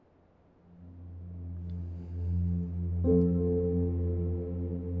Hi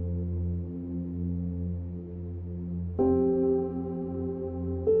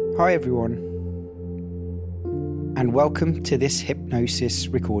everyone, and welcome to this hypnosis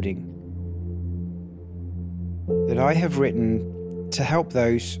recording that I have written to help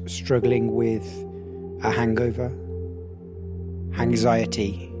those struggling with a hangover,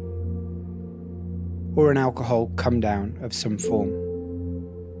 Hangxiety, or an alcohol comedown of some form.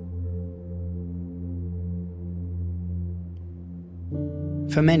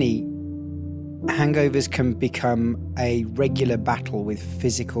 For many, hangovers can become a regular battle with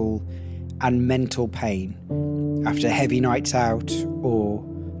physical and mental pain after heavy nights out or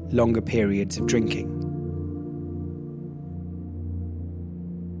longer periods of drinking.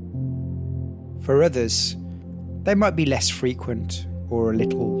 For others, they might be less frequent or a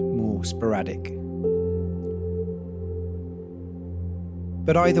little more sporadic.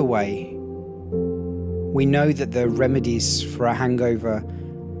 But either way, we know that the remedies for a hangover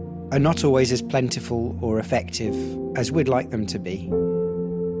are not always as plentiful or effective as we'd like them to be.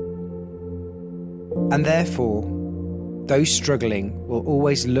 And therefore, those struggling will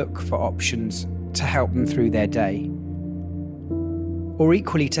always look for options to help them through their day, or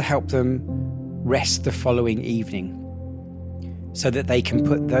equally to help them rest the following evening, so that they can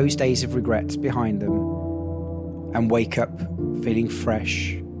put those days of regrets behind them and wake up feeling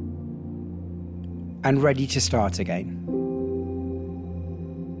fresh and ready to start again.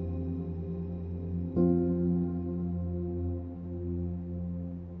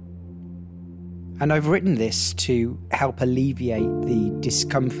 And I've written this to help alleviate the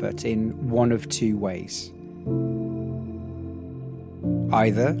discomfort in one of two ways.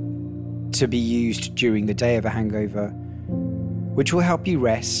 Either to be used during the day of a hangover, which will help you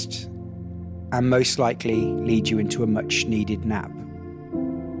rest and most likely lead you into a much needed nap.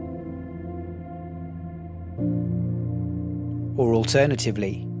 Or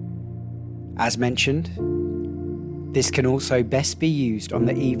alternatively, as mentioned, this can also best be used on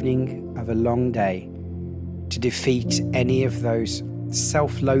the evening of a long day to defeat any of those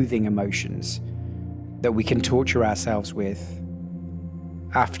self-loathing emotions that we can torture ourselves with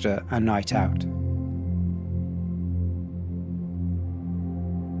after a night out.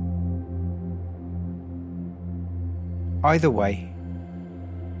 Either way,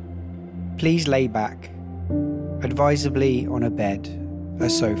 please lay back, advisably on a bed, a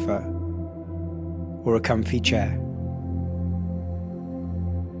sofa, or a comfy chair,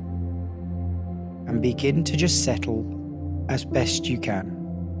 and begin to just settle as best you can.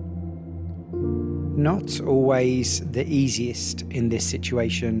 Not always the easiest in this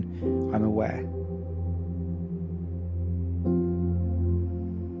situation, I'm aware.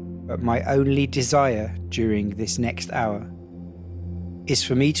 But my only desire during this next hour is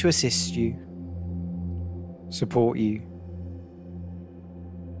for me to assist you, support you,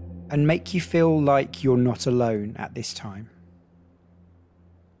 and make you feel like you're not alone at this time.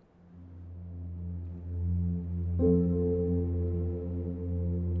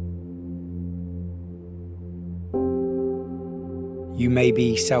 You may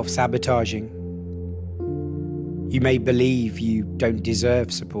be self-sabotaging. You may believe you don't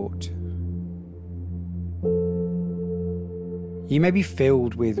deserve support. You may be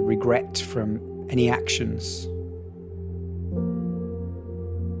filled with regret from any actions.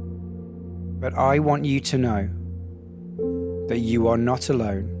 But I want you to know that you are not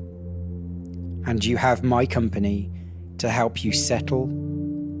alone, and you have my company to help you settle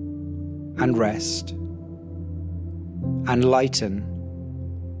and rest and lighten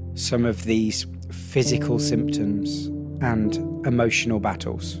some of these physical symptoms and emotional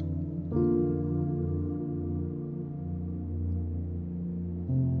battles.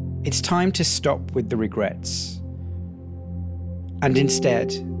 It's time to stop with the regrets and instead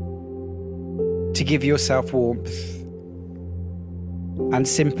to give yourself warmth and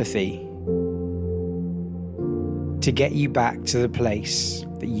sympathy to get you back to the place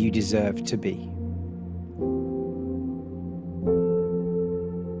that you deserve to be.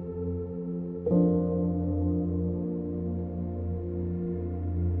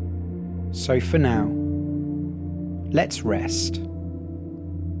 So for now, let's rest.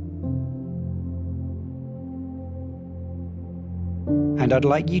 And I'd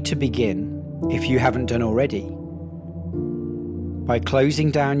like you to begin, if you haven't done already, by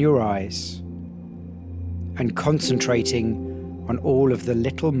closing down your eyes and concentrating on all of the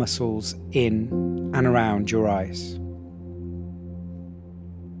little muscles in and around your eyes.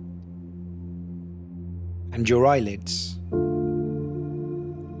 And your eyelids,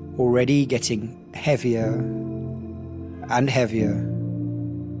 already getting heavier and heavier,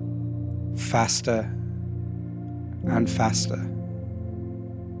 faster and faster.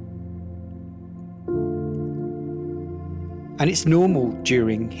 And it's normal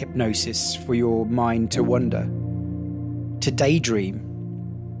during hypnosis for your mind to wander, to daydream,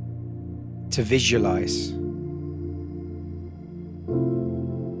 to visualize.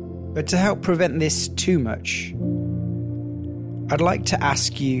 But to help prevent this too much, I'd like to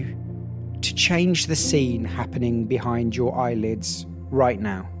ask you to change the scene happening behind your eyelids right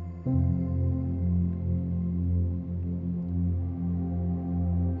now.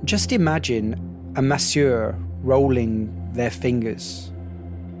 Just imagine a masseur rolling their fingers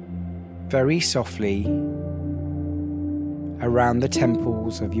very softly around the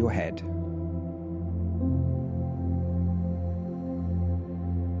temples of your head.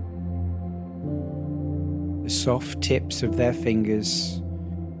 The soft tips of their fingers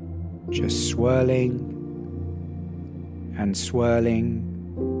just swirling and swirling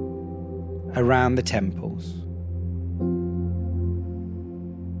around the temples.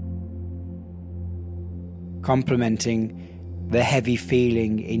 Complementing the heavy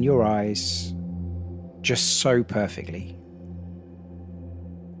feeling in your eyes just so perfectly.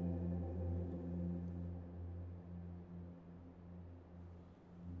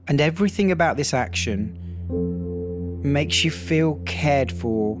 And everything about this action makes you feel cared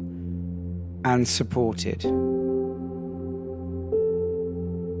for and supported.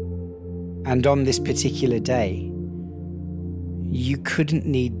 And on this particular day, you couldn't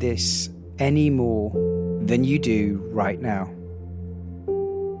need this any more than you do right now.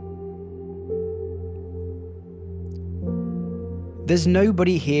 There's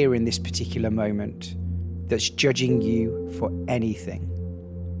nobody here in this particular moment that's judging you for anything.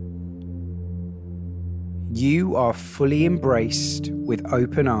 You are fully embraced with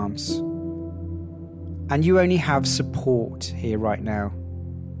open arms, and you only have support here right now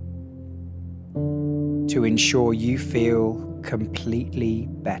to ensure you feel completely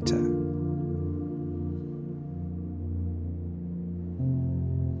better.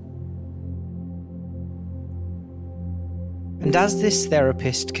 And as this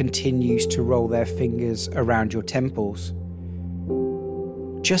therapist continues to roll their fingers around your temples,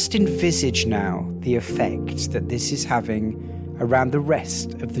 just envisage now the effect that this is having around the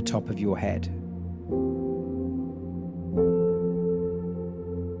rest of the top of your head.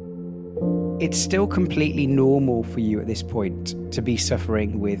 It's still completely normal for you at this point to be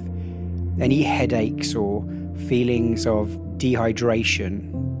suffering with any headaches or feelings of dehydration,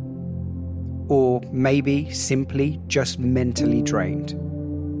 or maybe simply just mentally drained.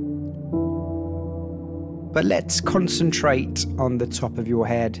 But let's concentrate on the top of your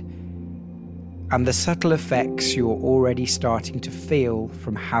head and the subtle effects you're already starting to feel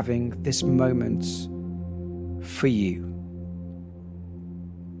from having this moment for you.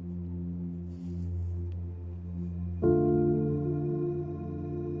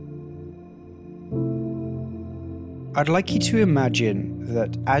 I'd like you to imagine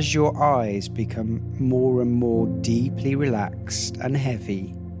that as your eyes become more and more deeply relaxed and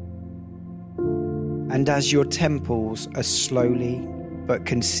heavy, and as your temples are slowly but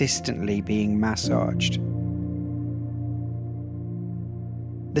consistently being massaged,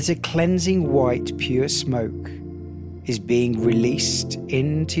 that a cleansing white pure smoke is being released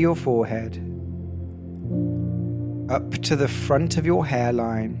into your forehead, up to the front of your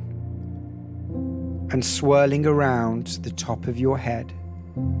hairline, and swirling around the top of your head,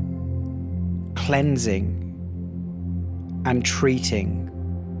 cleansing and treating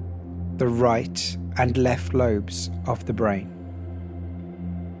the right and left lobes of the brain.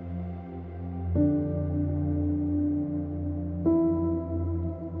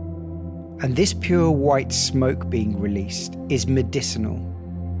 And this pure white smoke being released is medicinal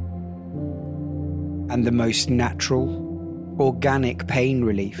and the most natural, organic pain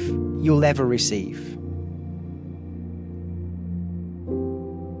relief you'll ever receive.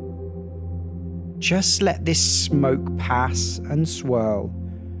 Just let this smoke pass and swirl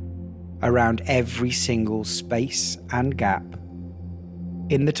around every single space and gap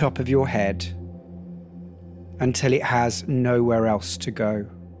in the top of your head until it has nowhere else to go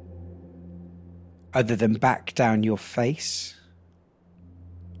other than back down your face,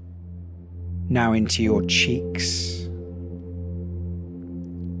 now into your cheeks,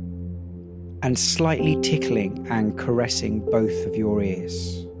 and slightly tickling and caressing both of your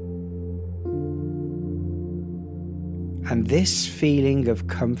ears. And this feeling of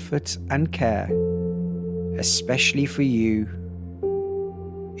comfort and care, especially for you,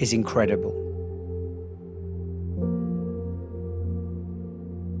 is incredible.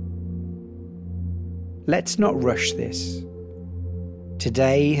 Let's not rush this.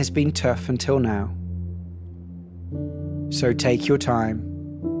 Today has been tough until now. So take your time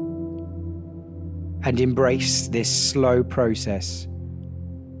and embrace this slow process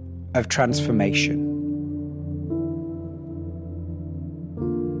of transformation.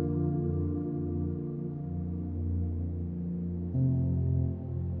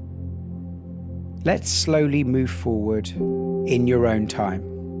 Let's slowly move forward in your own time.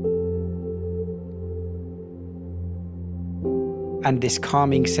 And this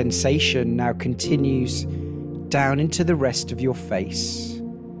calming sensation now continues down into the rest of your face,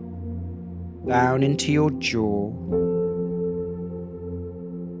 down into your jaw.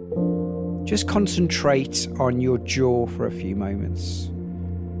 Just concentrate on your jaw for a few moments.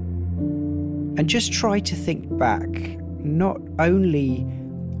 And just try to think back, not only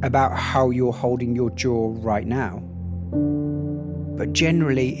about how you're holding your jaw right now, but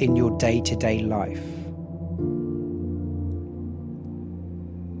generally in your day-to-day life.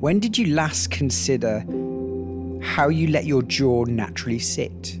 When did you last consider how you let your jaw naturally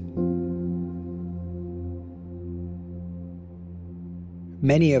sit?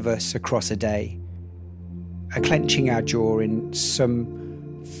 Many of us across a day are clenching our jaw in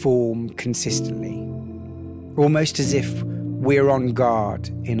some form consistently, almost as if we're on guard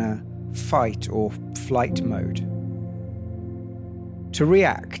in a fight or flight mode. To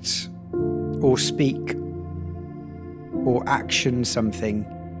react or speak or action something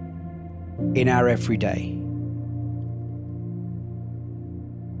in our everyday.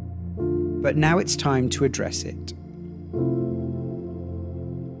 But now it's time to address it.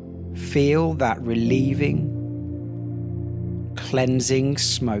 Feel that relieving, cleansing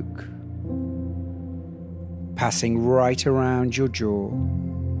smoke passing right around your jaw,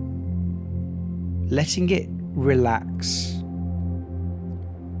 letting it relax,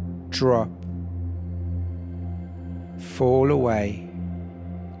 drop, fall away,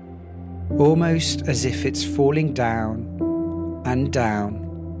 almost as if it's falling down and down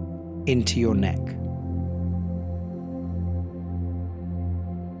into your neck.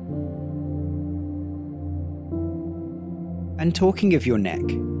 And talking of your neck,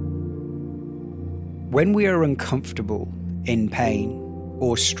 when we are uncomfortable, in pain,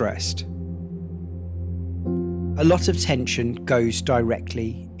 or stressed, a lot of tension goes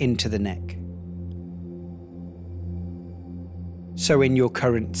directly into the neck. So in your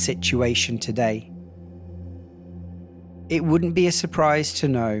current situation today, it wouldn't be a surprise to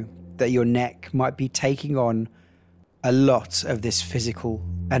know that your neck might be taking on a lot of this physical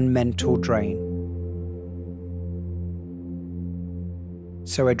and mental drain.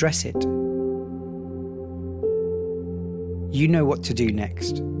 So address it. You know what to do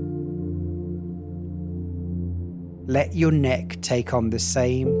next. Let your neck take on the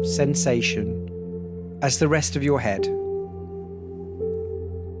same sensation as the rest of your head.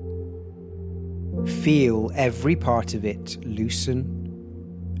 Feel every part of it loosen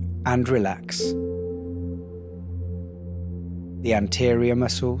and relax. The anterior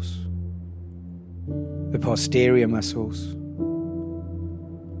muscles, the posterior muscles,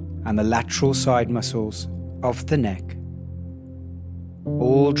 and the lateral side muscles of the neck,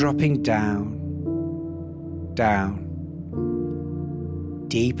 all dropping down, down,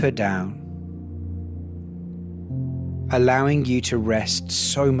 deeper down, allowing you to rest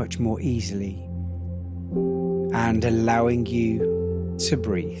so much more easily and allowing you to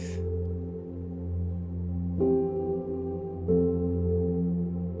breathe.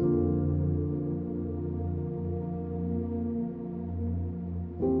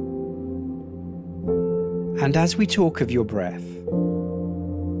 And as we talk of your breath,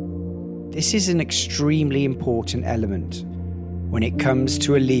 this is an extremely important element when it comes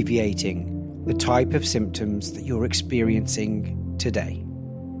to alleviating the type of symptoms that you're experiencing today.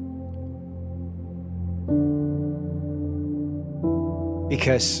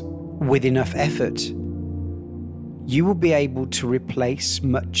 Because with enough effort, you will be able to replace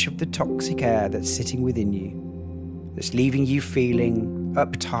much of the toxic air that's sitting within you, that's leaving you feeling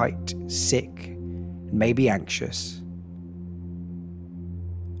uptight, sick, and maybe anxious.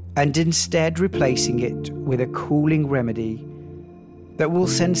 And instead replacing it with a cooling remedy that will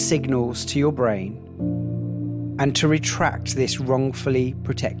send signals to your brain and to retract this wrongfully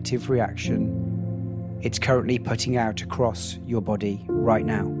protective reaction it's currently putting out across your body right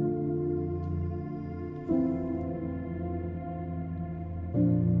now.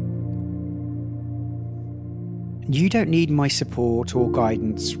 You don't need my support or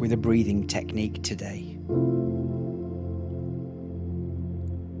guidance with a breathing technique today.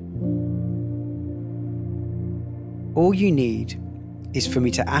 All you need is for me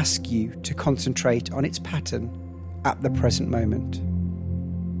to ask you to concentrate on its pattern at the present moment.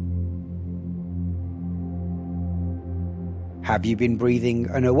 Have you been breathing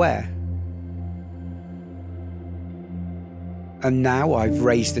unaware? And now I've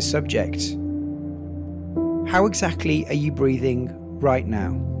raised the subject. How exactly are you breathing right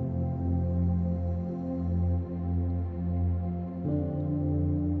now?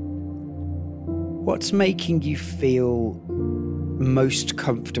 What's making you feel most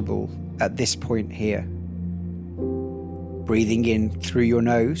comfortable at this point here? Breathing in through your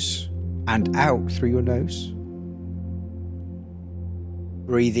nose and out through your nose.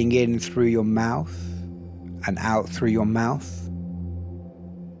 Breathing in through your mouth and out through your mouth.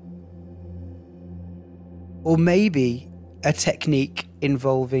 Or maybe a technique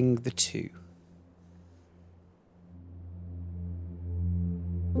involving the two.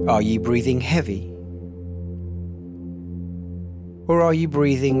 Are you breathing heavy? Or are you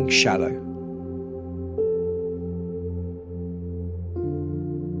breathing shallow?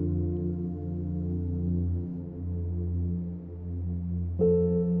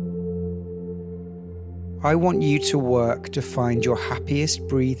 I want you to work to find your happiest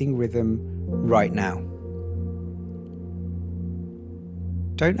breathing rhythm right now.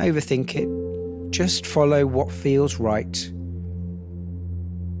 Don't overthink it, just follow what feels right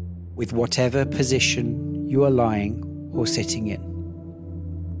with whatever position you are lying or sitting in.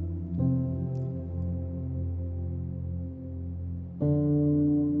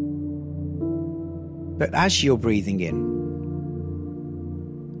 But as you're breathing in,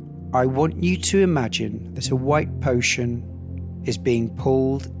 I want you to imagine that a white potion is being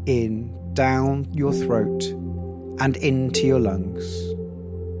pulled in down your throat and into your lungs.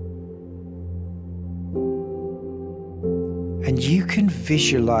 And you can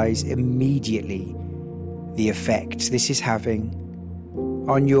visualize immediately the effect this is having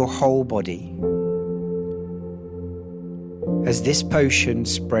on your whole body as this potion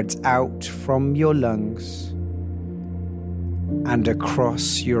spreads out from your lungs and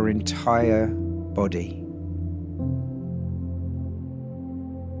across your entire body.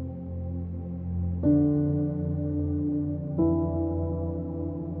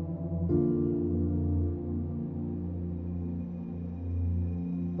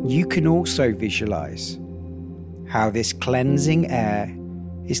 You can also visualize how this cleansing air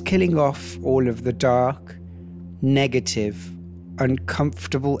is killing off all of the dark, negative,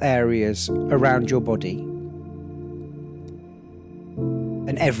 uncomfortable areas around your body.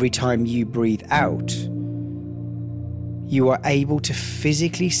 And every time you breathe out, you are able to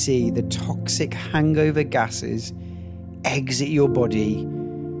physically see the toxic hangover gases exit your body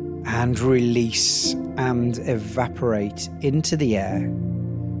and release and evaporate into the air,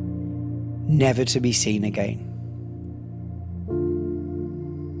 never to be seen again.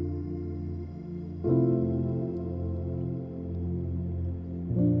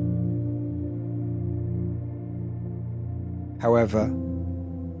 However,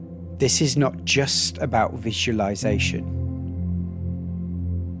 this is not just about visualization.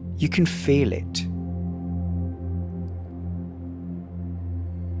 You can feel it.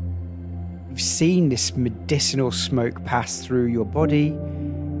 You've seen this medicinal smoke pass through your body,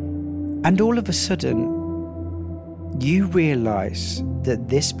 and all of a sudden, you realize that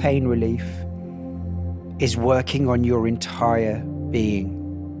this pain relief is working on your entire being.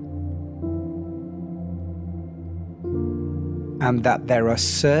 And that there are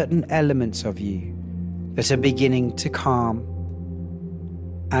certain elements of you that are beginning to calm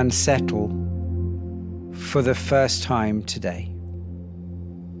and settle for the first time today.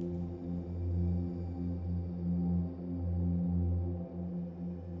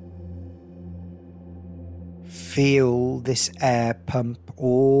 Feel this air pump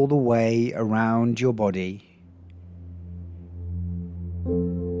all the way around your body,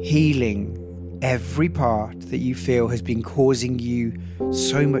 healing every part that you feel has been causing you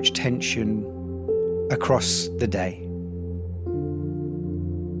so much tension across the day.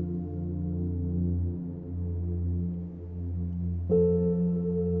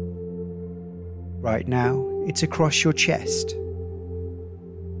 Right now, it's across your chest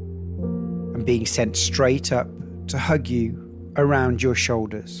and being sent straight up to hug you around your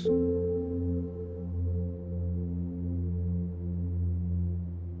shoulders.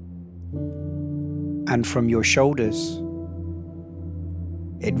 And from your shoulders,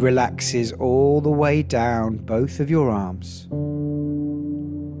 it relaxes all the way down both of your arms,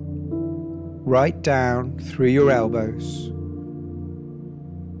 right down through your elbows,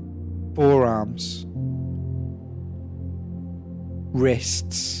 forearms,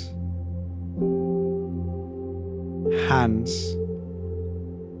 wrists, hands,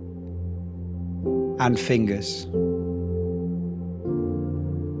 and fingers.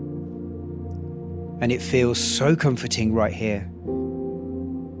 And it feels so comforting right here.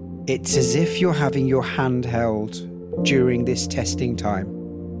 It's as if you're having your hand held during this testing time.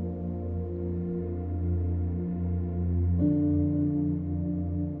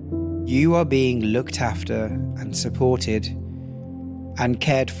 You are being looked after and supported and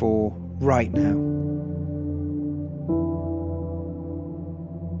cared for right now.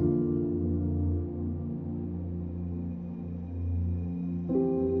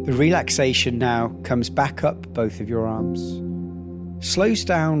 The relaxation now comes back up both of your arms, slows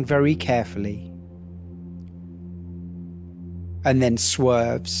down very carefully, and then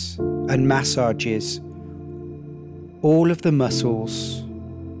swerves and massages all of the muscles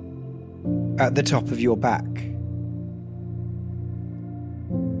at the top of your back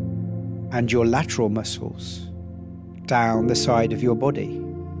and your lateral muscles down the side of your body.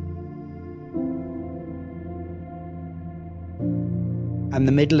 And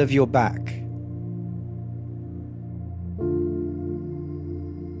the middle of your back.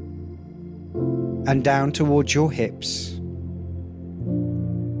 And down towards your hips.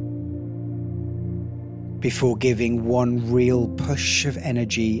 Before giving one real push of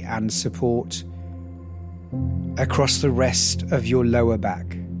energy and support across the rest of your lower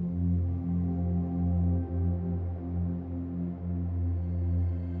back.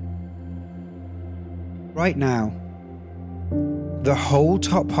 Right now, the whole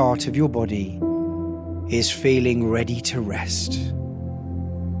top part of your body is feeling ready to rest.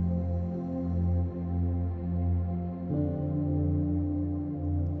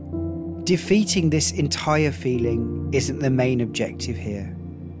 Defeating this entire feeling isn't the main objective here.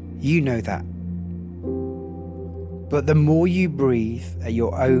 You know that. But the more you breathe at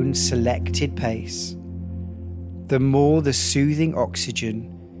your own selected pace, the more the soothing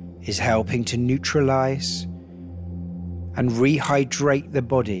oxygen is helping to neutralize and rehydrate the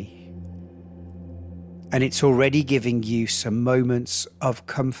body. And it's already giving you some moments of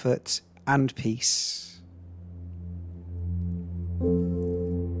comfort and peace.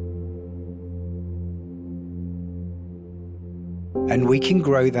 And we can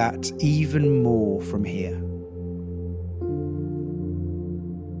grow that even more from here.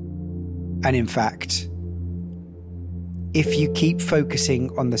 And in fact, if you keep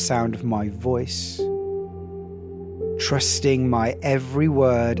focusing on the sound of my voice, trusting my every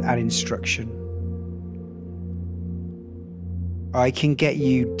word and instruction, I can get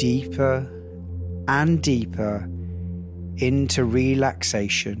you deeper and deeper into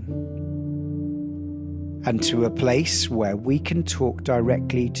relaxation and to a place where we can talk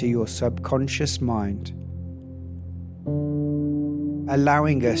directly to your subconscious mind,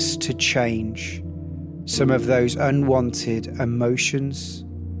 allowing us to change some of those unwanted emotions,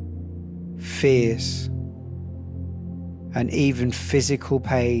 fears, and even physical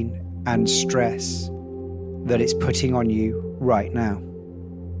pain and stress that it's putting on you right now.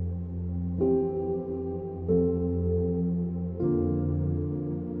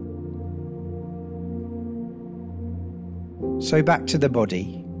 So back to the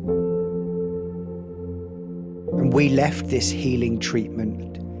body. And we left this healing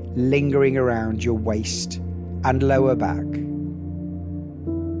treatment lingering around your waist and lower back.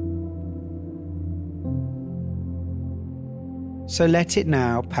 So let it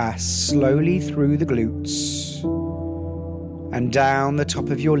now pass slowly through the glutes and down the top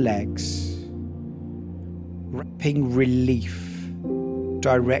of your legs, wrapping relief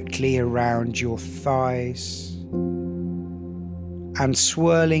directly around your thighs and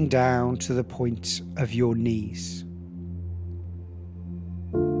swirling down to the point of your knees.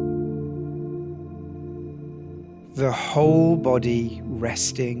 The whole body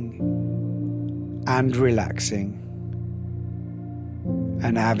resting and relaxing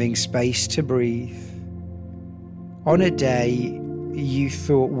and having space to breathe on a day you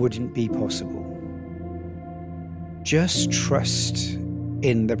thought wouldn't be possible. Just trust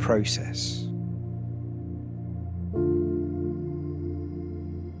in the process.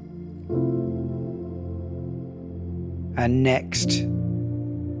 And next,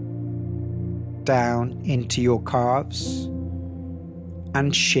 down into your calves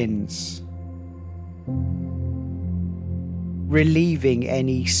and shins, relieving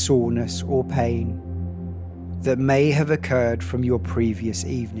any soreness or pain that may have occurred from your previous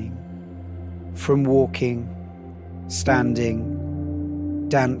evening, from walking, standing,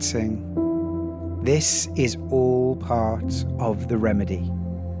 dancing. This is all part of the remedy.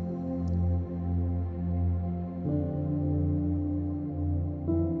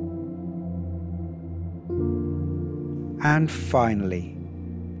 And finally,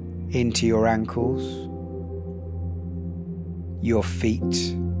 into your ankles, your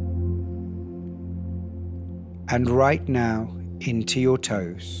feet, and right now into your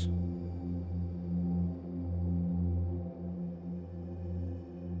toes.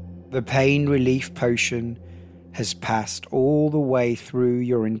 The pain relief potion has passed all the way through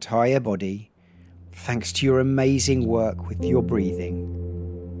your entire body thanks to your amazing work with your breathing.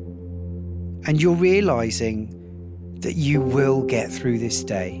 And you're realizing that you will get through this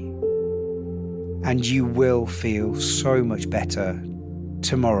day and you will feel so much better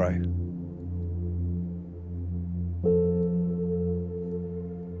tomorrow.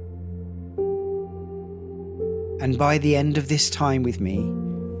 And by the end of this time with me,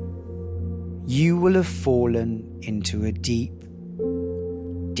 you will have fallen into a deep,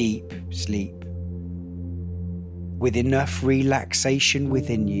 deep sleep with enough relaxation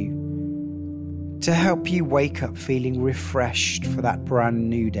within you to help you wake up feeling refreshed for that brand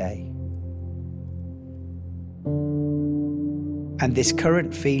new day. And this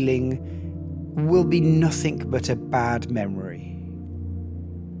current feeling will be nothing but a bad memory.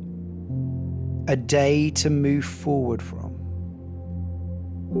 A day to move forward from.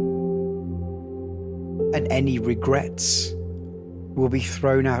 And any regrets will be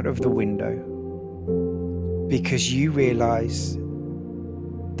thrown out of the window because you realize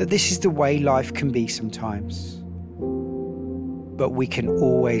that this is the way life can be sometimes, but we can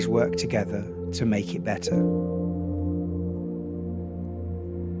always work together to make it better.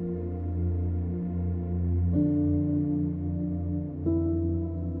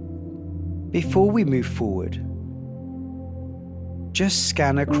 Before we move forward, just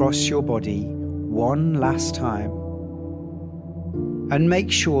scan across your body one last time and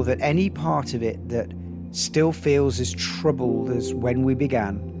make sure that any part of it that still feels as troubled as when we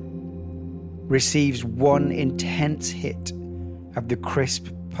began receives one intense hit of the crisp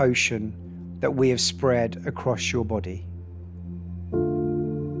potion that we have spread across your body.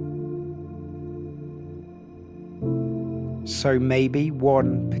 So maybe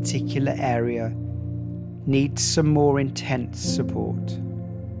one particular area needs some more intense support.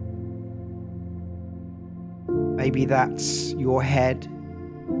 Maybe that's your head,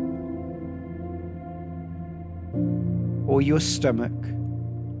 or your stomach,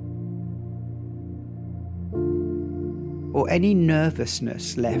 or any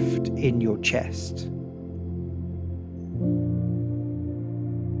nervousness left in your chest.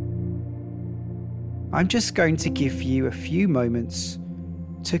 I'm just going to give you a few moments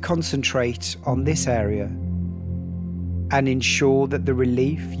to concentrate on this area and ensure that the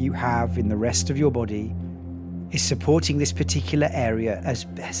relief you have in the rest of your body is supporting this particular area as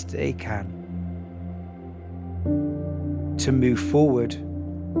best it can to move forward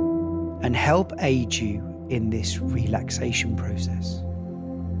and help aid you in this relaxation process.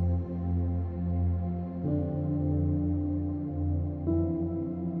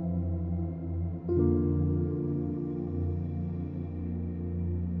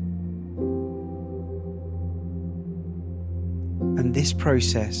 And this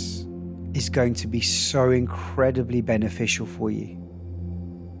process is going to be so incredibly beneficial for you.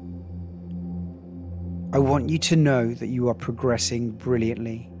 I want you to know that you are progressing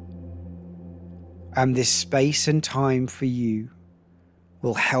brilliantly, and this space and time for you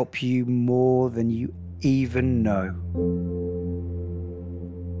will help you more than you even know.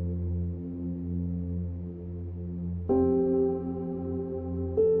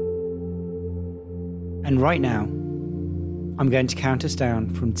 And right now, I'm going to count us down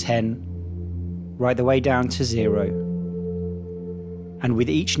from 10 right the way down to 0. And with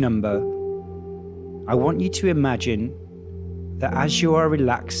each number, I want you to imagine that as you are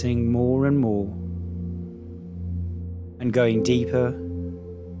relaxing more and more and going deeper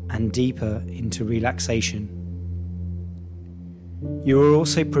and deeper into relaxation, you are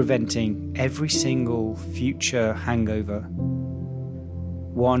also preventing every single future hangover,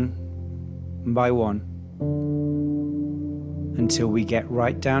 one by one, until we get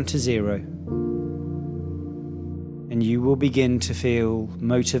right down to 0. And you will begin to feel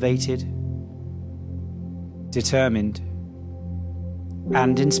motivated, determined,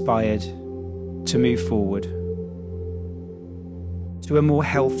 and inspired to move forward to a more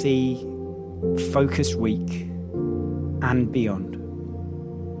healthy, focused week and beyond.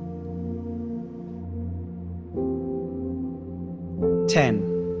 10,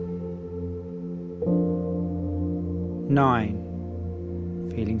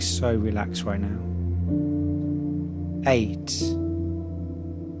 9, feeling so relaxed right now. 8,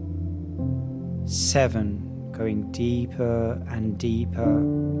 7, going deeper and deeper.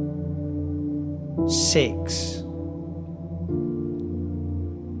 6,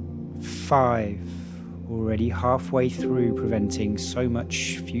 5, already halfway through preventing so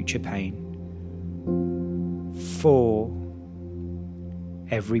much future pain. 4.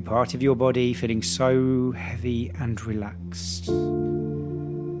 Every part of your body feeling so heavy and relaxed. 3,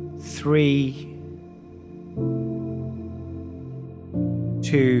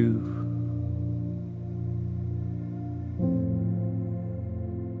 2,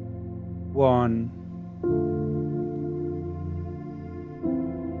 1,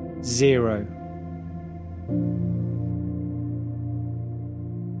 0.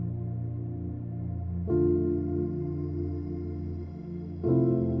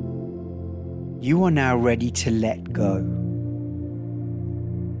 You are now ready to let go.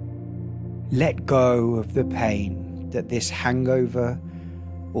 Let go of the pain that this hangover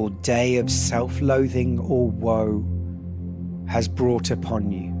or day of self-loathing or woe has brought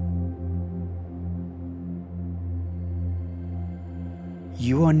upon you.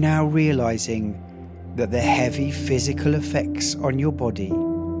 You are now realizing that the heavy physical effects on your body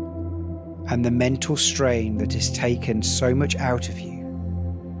and the mental strain that has taken so much out of you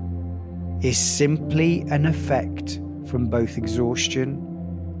is simply an effect from both exhaustion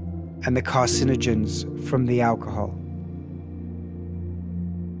and the carcinogens from the alcohol.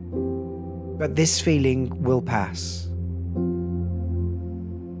 But this feeling will pass.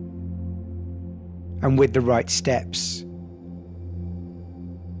 And with the right steps,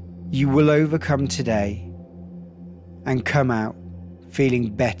 you will overcome today and come out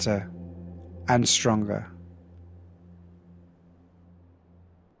feeling better and stronger.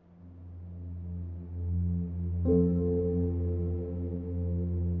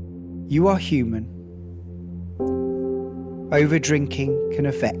 You are human. Overdrinking can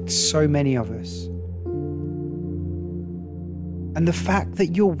affect so many of us. And the fact that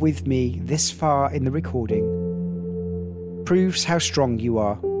you're with me this far in the recording proves how strong you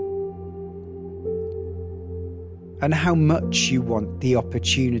are and how much you want the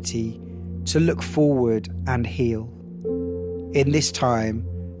opportunity to look forward and heal in this time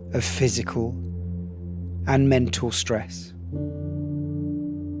of physical and mental stress.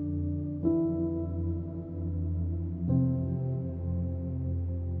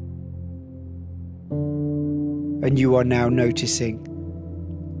 And you are now noticing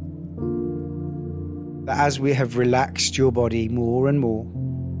that as we have relaxed your body more and more,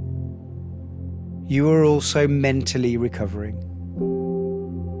 you are also mentally recovering.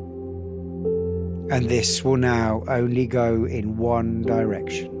 And this will now only go in one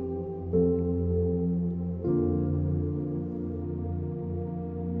direction.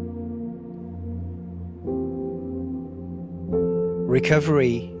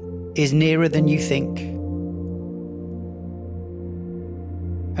 Recovery is nearer than you think.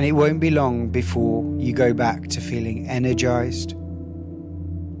 And it won't be long before you go back to feeling energized,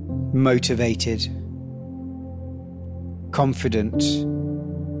 motivated, confident,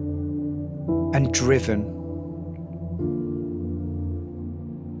 and driven.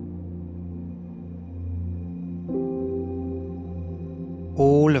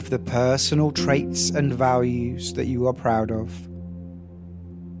 All of the personal traits and values that you are proud of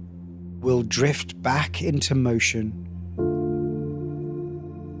will drift back into motion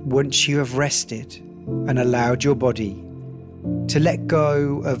once you have rested and allowed your body to let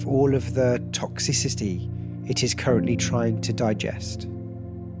go of all of the toxicity it is currently trying to digest.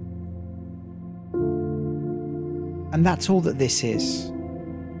 And that's all that this is.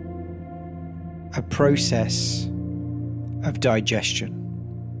 A process of digestion.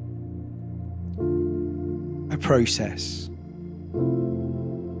 A process.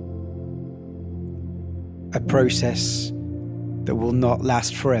 A process that will not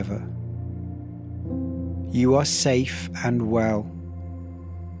last forever. You are safe and well,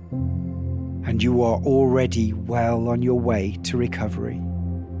 and you are already well on your way to recovery.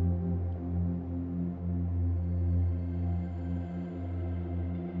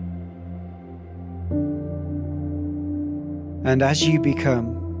 And as you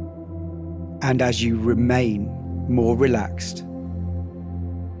become, and as you remain more relaxed,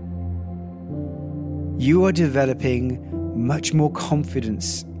 you are developing much more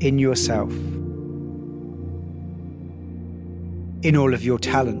confidence in yourself, in all of your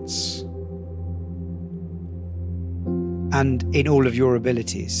talents, and in all of your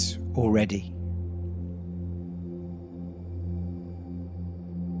abilities already.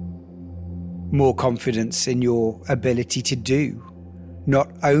 More confidence in your ability to do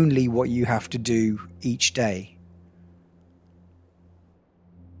not only what you have to do each day,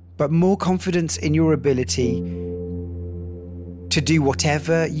 but more confidence in your ability to do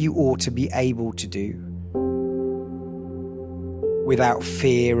whatever you ought to be able to do without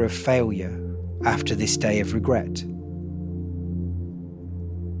fear of failure after this day of regret.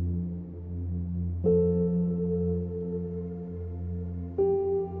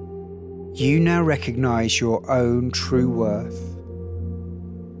 You now recognize your own true worth,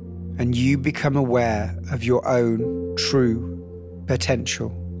 and you become aware of your own true potential.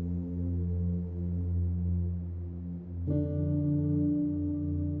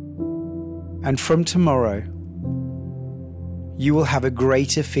 And from tomorrow, you will have a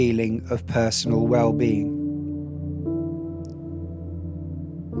greater feeling of personal well-being.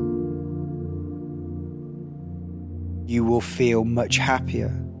 You will feel much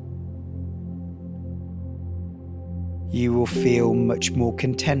happier. You will feel much more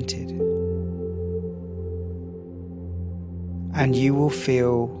contented. And you will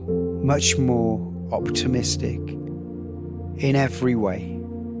feel much more optimistic in every way.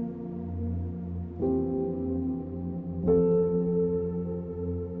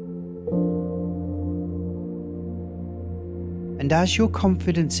 And as your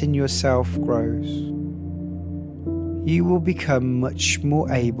confidence in yourself grows, you will become much more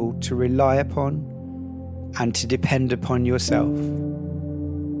able to rely upon and to depend upon yourself,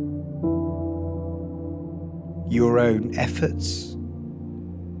 your own efforts,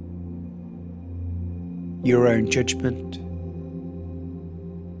 your own judgment,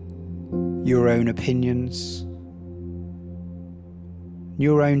 your own opinions,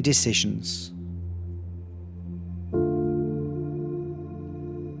 your own decisions.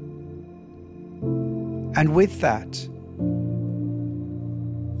 And with that,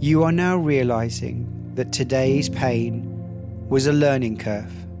 you are now realizing that today's pain was a learning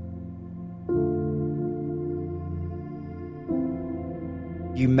curve.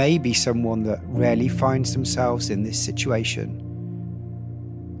 You may be someone that rarely finds themselves in this situation,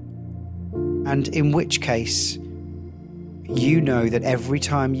 and in which case, you know that every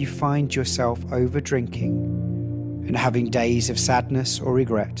time you find yourself over drinking and having days of sadness or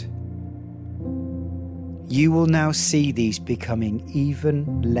regret, you will now see these becoming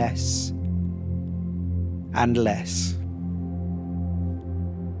even less and less.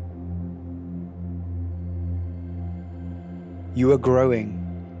 You are growing.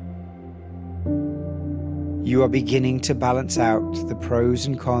 You are beginning to balance out the pros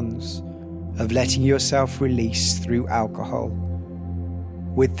and cons of letting yourself release through alcohol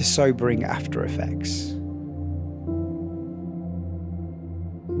with the sobering after effects.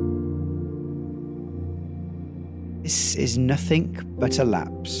 This is nothing but a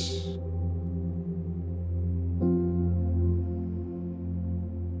lapse.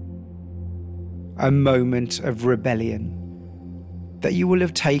 A moment of rebellion that you will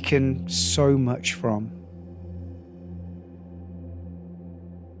have taken so much from.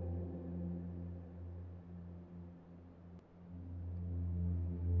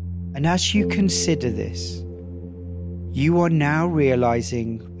 And as you consider this, you are now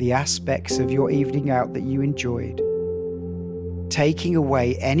realizing the aspects of your evening out that you enjoyed, taking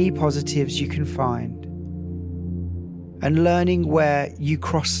away any positives you can find, and learning where you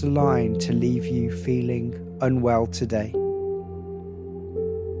cross the line to leave you feeling unwell today.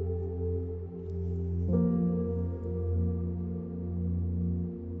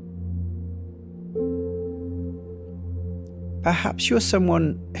 Perhaps you're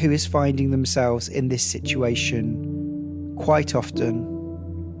someone who is finding themselves in this situation quite often,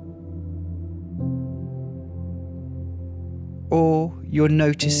 or you're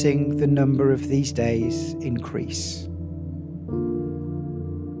noticing the number of these days increase.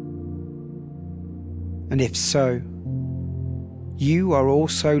 And if so, you are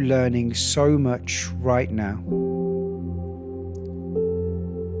also learning so much right now.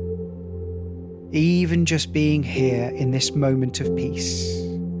 Even just being here in this moment of peace.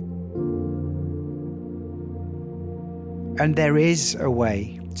 And there is a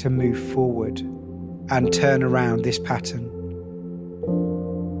way to move forward and turn around this pattern.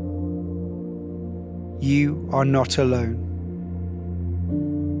 You are not alone.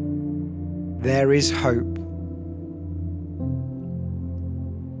 There is hope.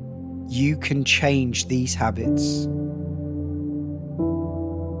 You can change these habits.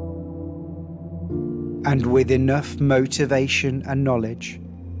 And with enough motivation and knowledge,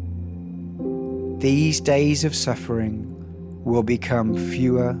 these days of suffering will become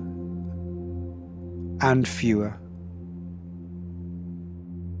fewer and fewer.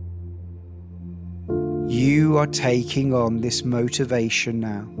 You are taking on this motivation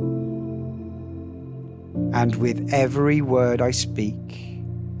now. And with every word I speak,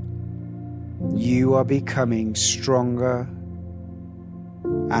 you are becoming stronger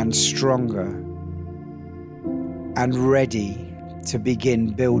and stronger and ready to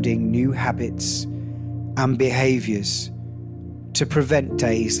begin building new habits and behaviours to prevent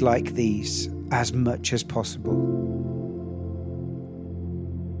days like these as much as possible.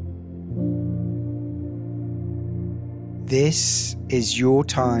 This is your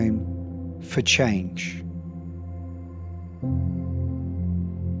time for change.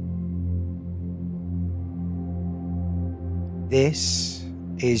 This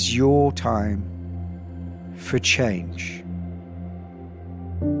is your time for change.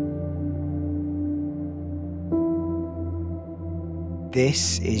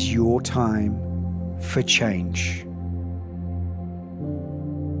 This is your time for change.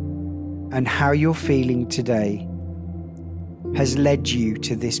 And how you're feeling today has led you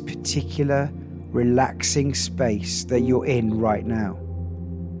to this particular relaxing space that you're in right now.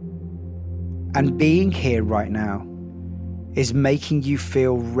 And being here right now is making you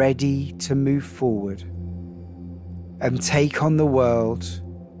feel ready to move forward and take on the world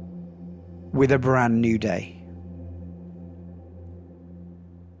with a brand new day.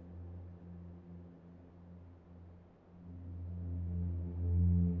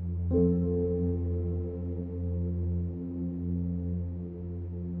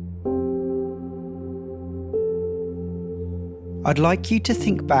 I'd like you to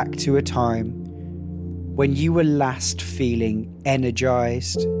think back to a time when you were last feeling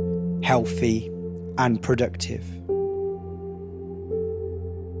energized, healthy, and productive.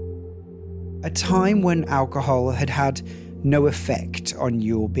 A time when alcohol had had no effect on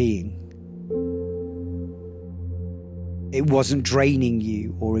your being. It wasn't draining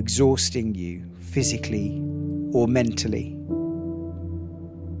you or exhausting you physically or mentally.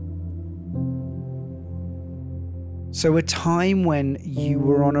 So a time when you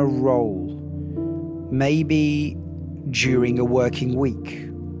were on a roll, maybe during a working week,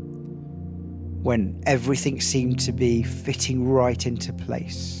 when everything seemed to be fitting right into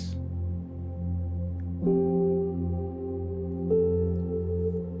place.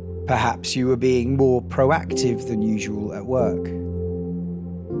 Perhaps you were being more proactive than usual at work,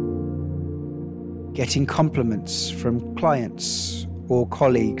 getting compliments from clients or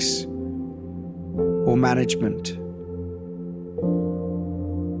colleagues or management.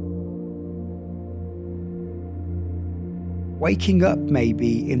 Waking up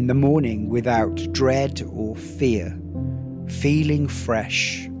maybe in the morning without dread or fear, feeling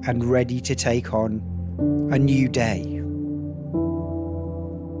fresh and ready to take on a new day.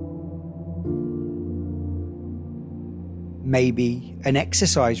 Maybe an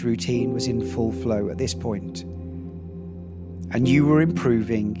exercise routine was in full flow at this point, and you were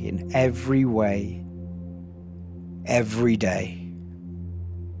improving in every way, every day.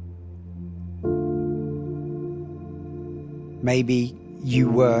 Maybe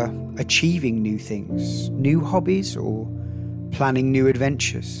you were achieving new things, new hobbies, or planning new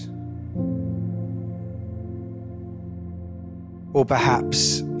adventures. Or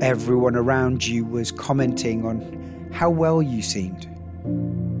perhaps everyone around you was commenting on how well you seemed.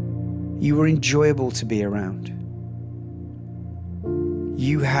 You were enjoyable to be around.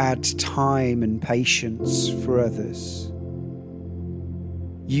 You had time and patience for others.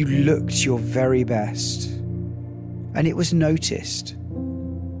 You looked your very best, and it was noticed.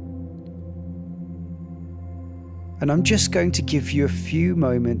 And I'm just going to give you a few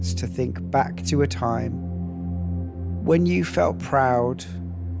moments to think back to a time when you felt proud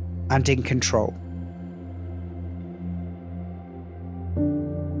and in control.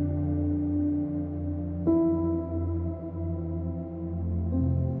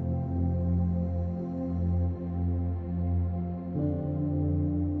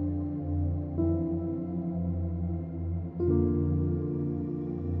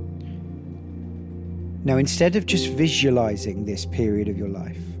 Now, instead of just visualizing this period of your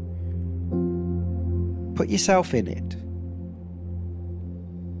life, put yourself in it.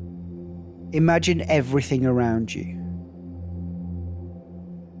 Imagine everything around you.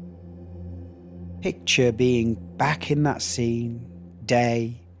 Picture being back in that scene,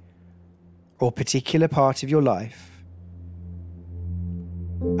 day, or particular part of your life.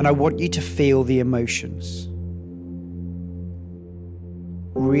 And I want you to feel the emotions.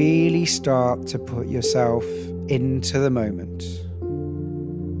 Really start to put yourself into the moment.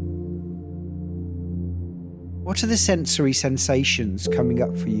 What are the sensory sensations coming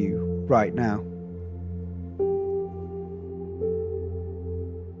up for you right now?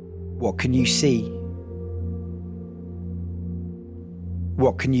 What can you see?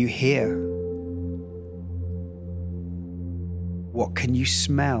 What can you hear? What can you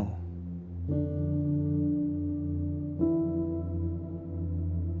smell?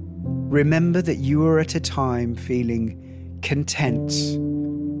 Remember that you are at a time feeling content,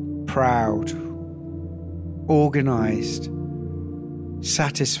 proud, organized,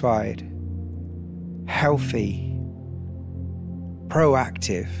 satisfied, healthy,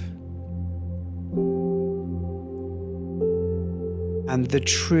 proactive. And the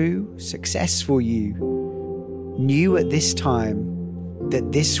true, successful you knew at this time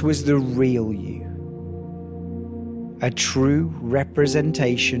that this was the real you, a true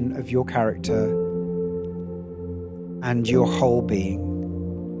representation of your character and your whole being.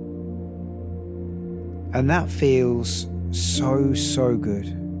 And that feels so, so good.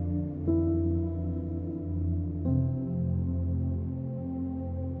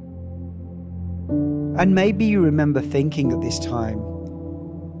 And maybe you remember thinking at this time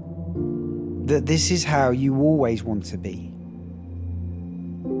that this is how you always want to be.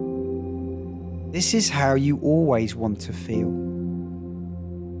 This is how you always want to feel.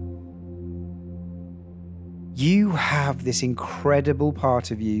 You have this incredible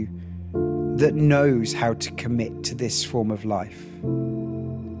part of you that knows how to commit to this form of life.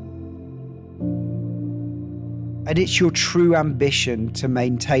 And it's your true ambition to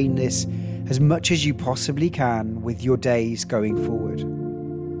maintain this as much as you possibly can with your days going forward.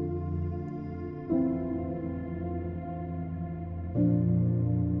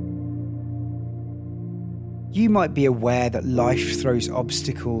 You might be aware that life throws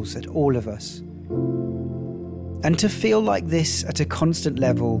obstacles at all of us. And to feel like this at a constant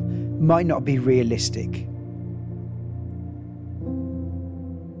level might not be realistic.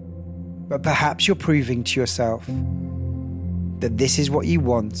 But perhaps you're proving to yourself that this is what you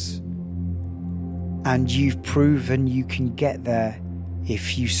want, and you've proven you can get there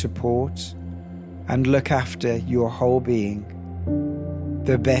if you support and look after your whole being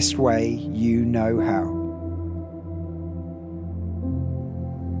the best way you know how.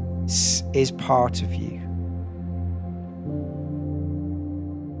 This is part of you.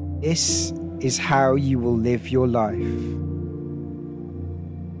 This is how you will live your life.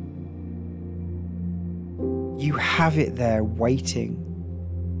 You have it there waiting.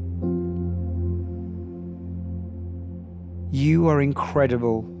 You are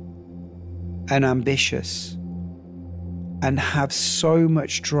incredible and ambitious and have so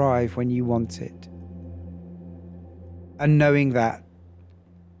much drive when you want it. And knowing that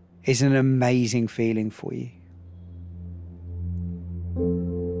is an amazing feeling for you.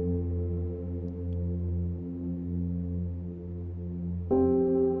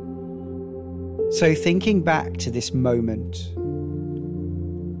 So thinking back to this moment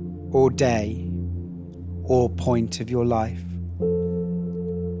or day or point of your life,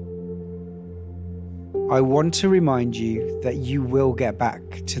 I want to remind you that you will get back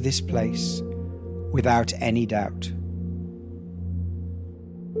to this place without any doubt.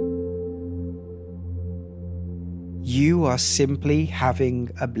 You are simply having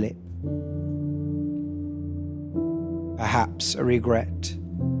a blip, perhaps a regret,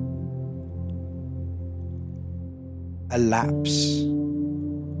 a lapse,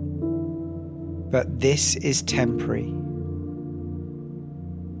 but this is temporary.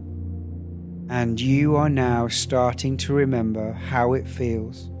 And you are now starting to remember how it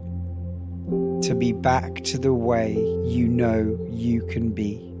feels to be back to the way you know you can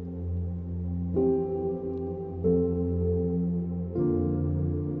be.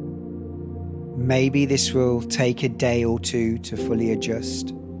 Maybe this will take a day or two to fully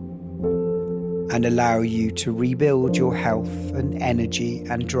adjust and allow you to rebuild your health and energy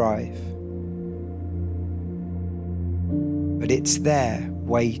and drive. But it's there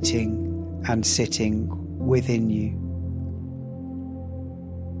waiting and sitting within you.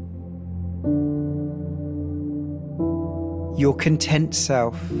 Your content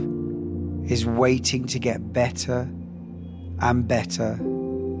self is waiting to get better and better,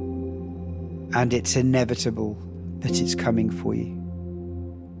 and it's inevitable that it's coming for you.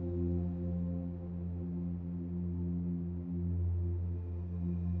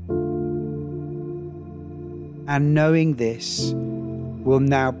 And knowing this will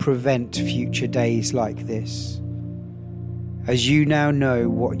now prevent future days like this, as you now know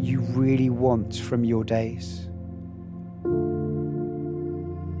what you really want from your days.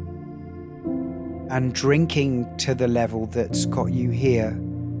 And drinking to the level that's got you here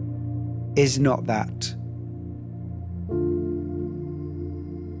is not that.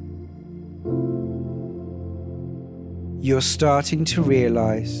 You're starting to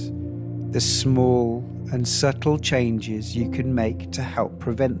realize the small and subtle changes you can make to help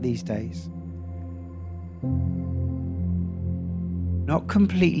prevent these days. Not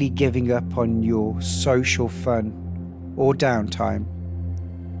completely giving up on your social fun or downtime.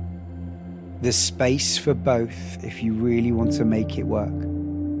 There's space for both if you really want to make it work.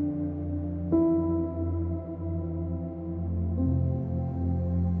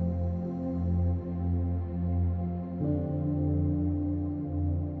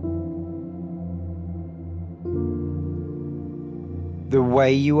 the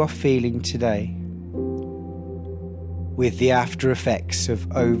way you are feeling today, with the after effects of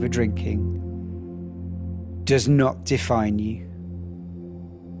over drinking, does not define you.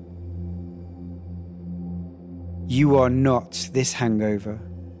 You are not this hangover.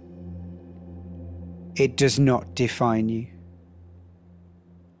 It does not define you.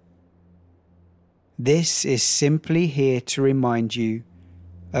 This is simply here to remind you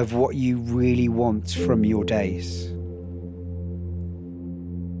of what you really want from your days.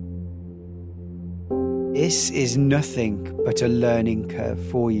 This is nothing but a learning curve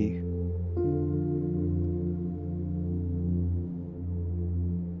for you.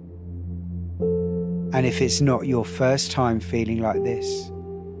 And if it's not your first time feeling like this,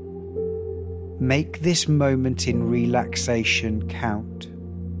 make this moment in relaxation count.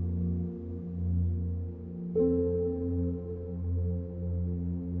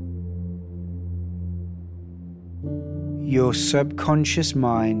 Your subconscious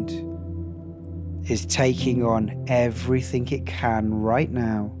mind is taking on everything it can right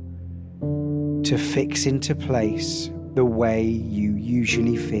now to fix into place the way you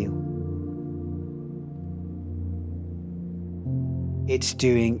usually feel. It's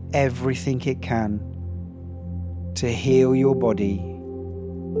doing everything it can to heal your body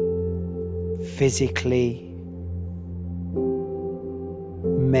physically,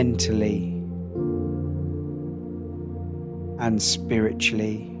 mentally, and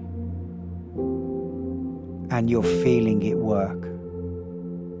spiritually, and you're feeling it work.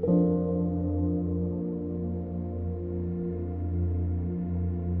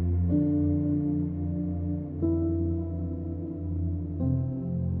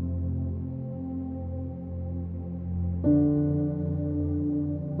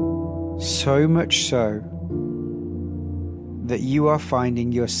 So much so that you are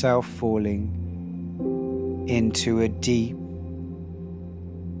finding yourself falling into a deep,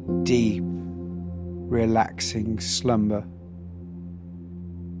 relaxing slumber.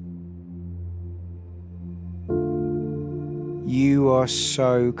 You are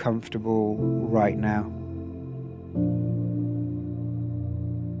so comfortable right now.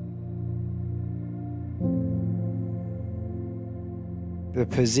 The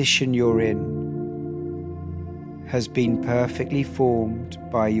position you're in has been perfectly formed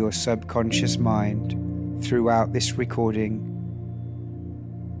by your subconscious mind throughout this recording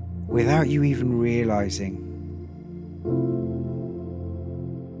without you even realizing.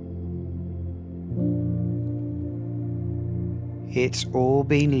 It's all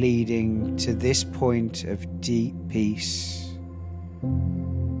been leading to this point of deep peace,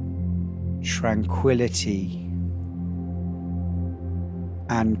 tranquility,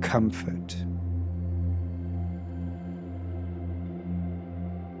 and comfort.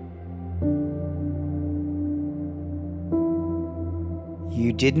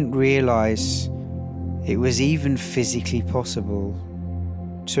 You didn't realize it was even physically possible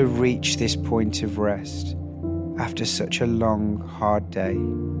to reach this point of rest after such a long, hard day.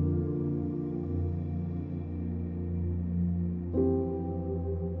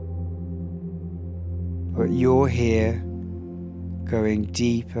 But you're here, going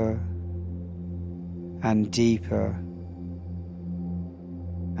deeper and deeper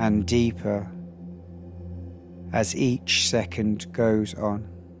and deeper as each second goes on.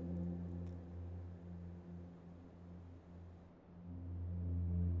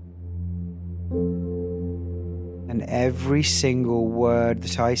 And every single word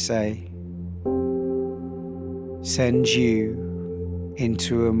that I say sends you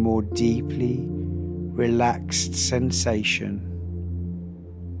into a more deeply relaxed sensation,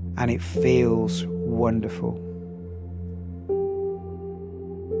 and it feels wonderful.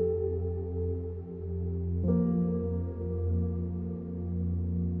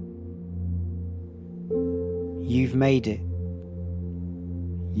 You've made it.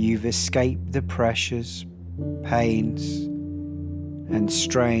 You've escaped the pressures, pains, and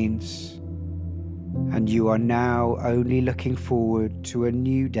strains, and you are now only looking forward to a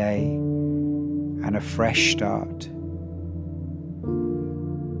new day and a fresh start.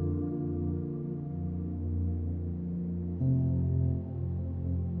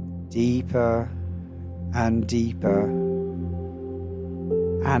 Deeper and deeper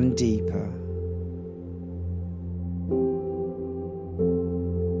and deeper.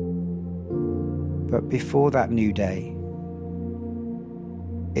 But before that new day,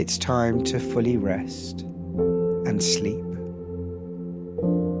 it's time to fully rest and sleep.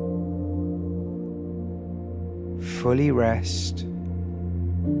 Fully rest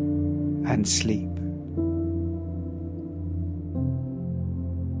and sleep.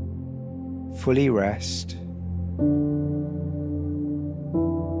 Fully rest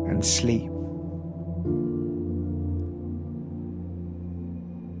and sleep.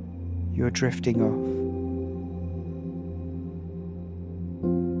 You're drifting off.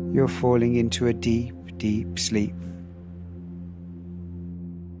 You're falling into a deep, deep sleep.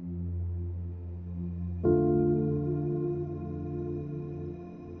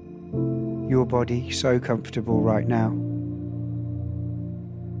 Your body so comfortable right now.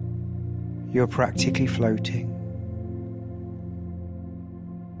 You're practically floating.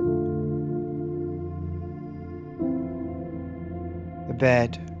 The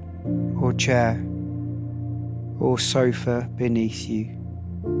bed or chair or sofa beneath you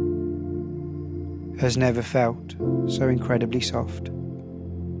has never felt so incredibly soft.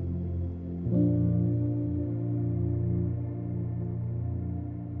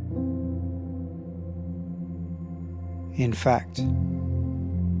 In fact,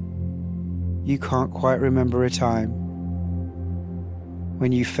 you can't quite remember a time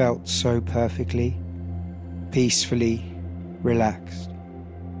when you felt so perfectly, peacefully relaxed.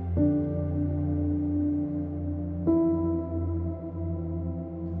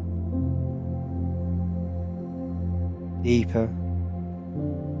 Deeper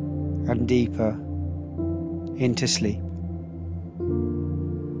and deeper into sleep.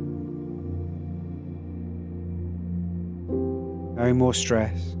 No more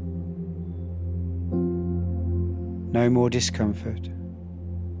stress. No more discomfort.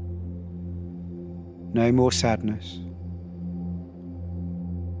 No more sadness.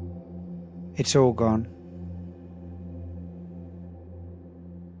 It's all gone.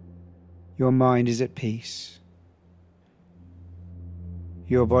 Your mind is at peace.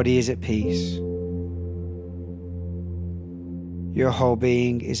 Your body is at peace. Your whole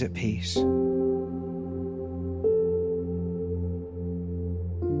being is at peace.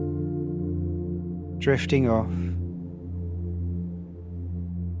 Drifting off.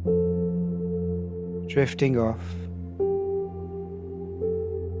 Drifting off.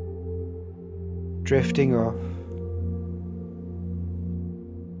 Drifting off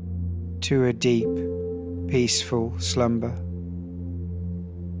to a deep, peaceful slumber.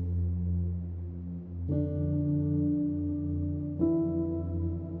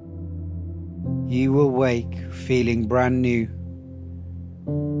 You will wake feeling brand new,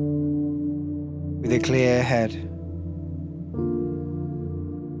 with a clear head,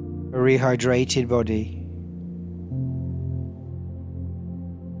 a rehydrated body,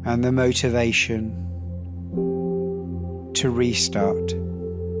 and the motivation to restart.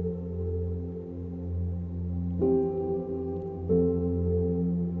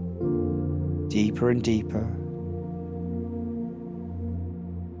 Deeper and deeper,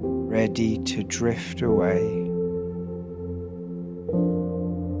 ready to drift away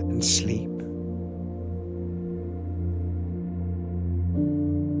and sleep.